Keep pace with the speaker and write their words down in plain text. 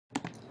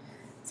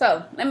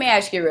So, let me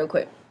ask you real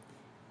quick.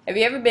 Have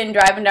you ever been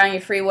driving down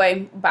your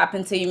freeway,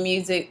 bopping to your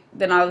music,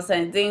 then all of a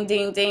sudden, ding,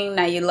 ding, ding,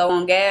 now you're low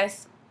on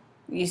gas?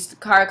 Your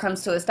car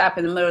comes to a stop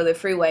in the middle of the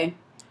freeway.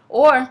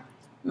 Or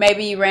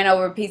maybe you ran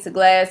over a piece of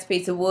glass,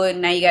 piece of wood,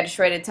 and now you got a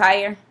shredded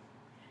tire.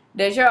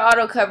 Does your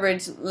auto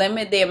coverage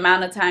limit the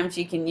amount of times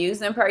you can use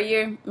them per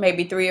year?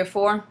 Maybe 3 or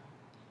 4?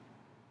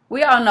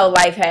 We all know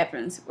life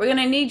happens. We're going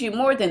to need you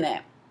more than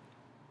that.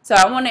 So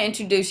I want to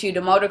introduce you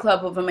to Motor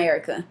Club of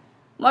America.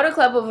 Motor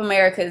Club of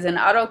America is an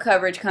auto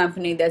coverage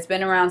company that's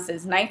been around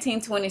since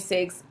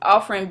 1926,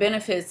 offering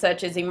benefits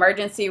such as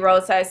emergency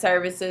roadside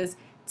services,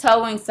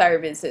 towing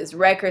services,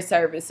 wrecker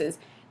services.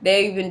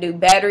 They even do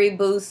battery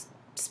boosts,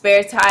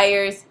 spare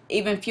tires,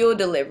 even fuel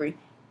delivery,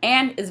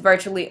 and is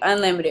virtually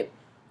unlimited,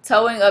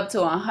 towing up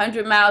to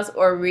 100 miles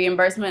or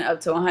reimbursement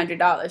up to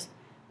 $100.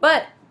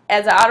 But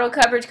as an auto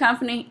coverage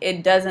company,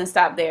 it doesn't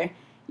stop there.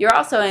 You're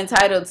also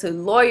entitled to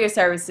lawyer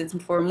services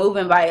for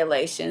moving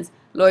violations,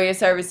 lawyer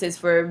services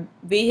for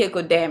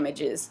vehicle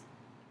damages.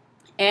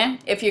 And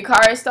if your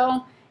car is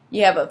stolen,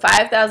 you have a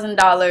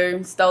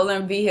 $5,000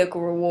 stolen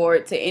vehicle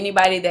reward to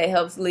anybody that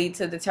helps lead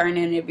to the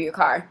turn-in of your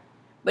car.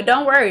 But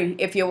don't worry,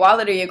 if your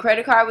wallet or your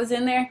credit card was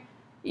in there,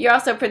 you're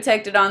also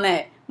protected on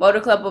that.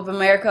 Motor Club of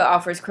America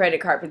offers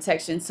credit card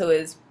protection to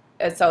its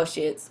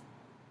associates.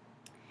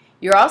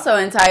 You're also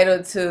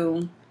entitled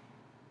to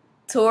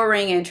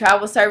touring and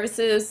travel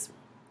services,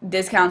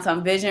 discounts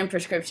on vision,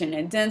 prescription,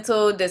 and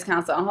dental,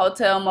 discounts on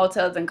hotel,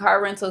 motels, and car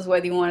rentals,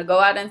 whether you want to go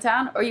out in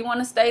town or you want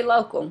to stay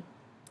local.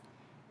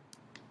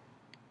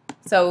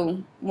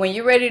 So when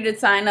you're ready to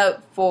sign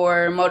up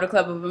for Motor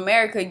Club of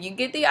America, you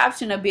get the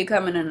option of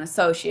becoming an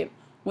associate.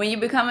 When you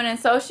become an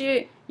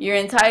associate, you're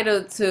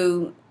entitled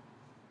to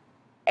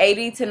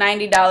 $80 to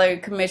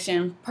 $90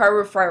 commission per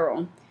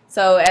referral.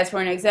 So as for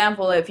an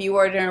example, if you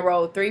were to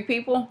enroll 3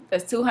 people,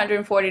 that's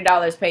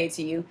 $240 paid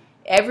to you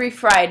every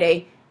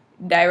Friday,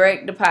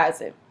 direct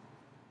deposit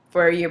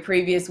for your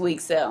previous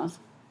week's sales.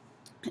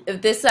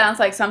 If this sounds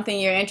like something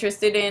you're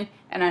interested in,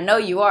 and I know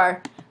you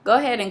are, go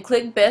ahead and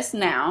click Best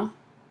Now.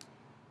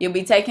 You'll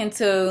be taken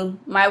to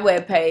my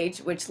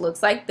webpage, which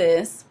looks like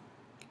this.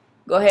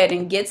 Go ahead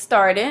and get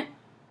started.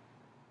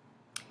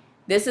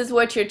 This is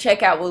what your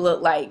checkout will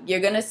look like.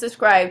 You're going to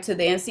subscribe to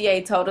the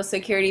NCA Total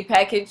Security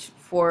Package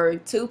for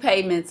 2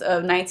 payments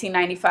of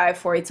 $19.95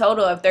 for a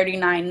total of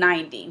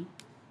 $39.90.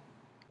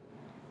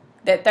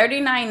 That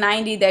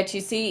 $39.90 that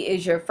you see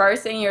is your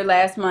first and your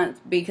last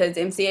month because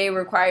MCA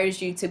requires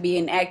you to be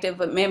an active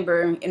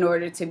member in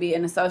order to be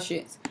an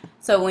associate.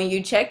 So when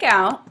you check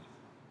out,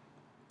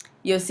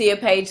 you'll see a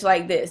page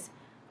like this.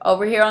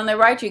 Over here on the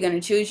right, you're going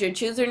to choose your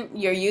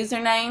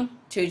username,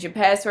 choose your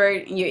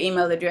password, and your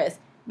email address.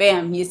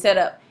 Bam, you set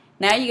up.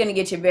 Now you're going to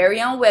get your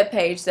very own web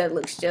page that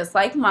looks just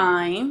like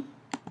mine.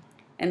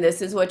 And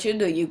this is what you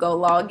do. You go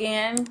log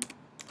in,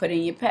 put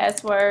in your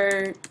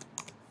password.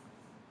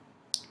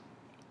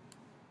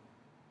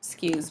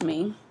 Excuse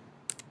me.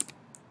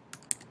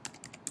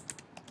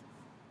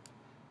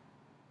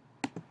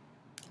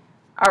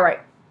 Alright,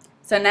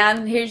 so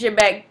now here's your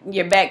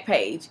back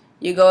page.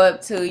 You go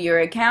up to your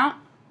account.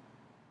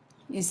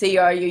 You see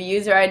all your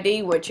user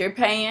ID, what you're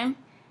paying,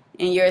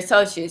 and your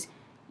associates.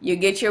 You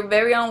get your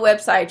very own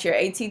website, your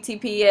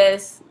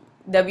https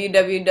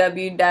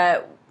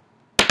www.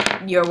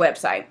 Your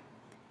website.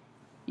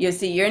 You'll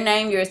see your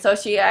name, your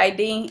associate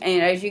ID,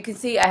 and as you can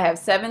see, I have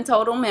 7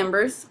 total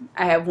members.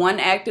 I have 1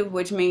 active,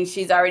 which means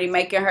she's already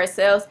making her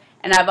sales,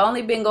 and I've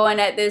only been going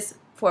at this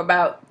for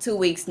about 2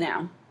 weeks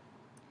now.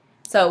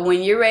 So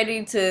when you're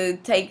ready to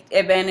take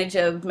advantage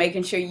of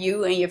making sure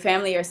you and your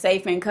family are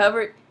safe and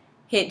covered,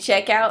 hit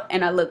checkout,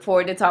 and I look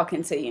forward to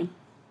talking to you.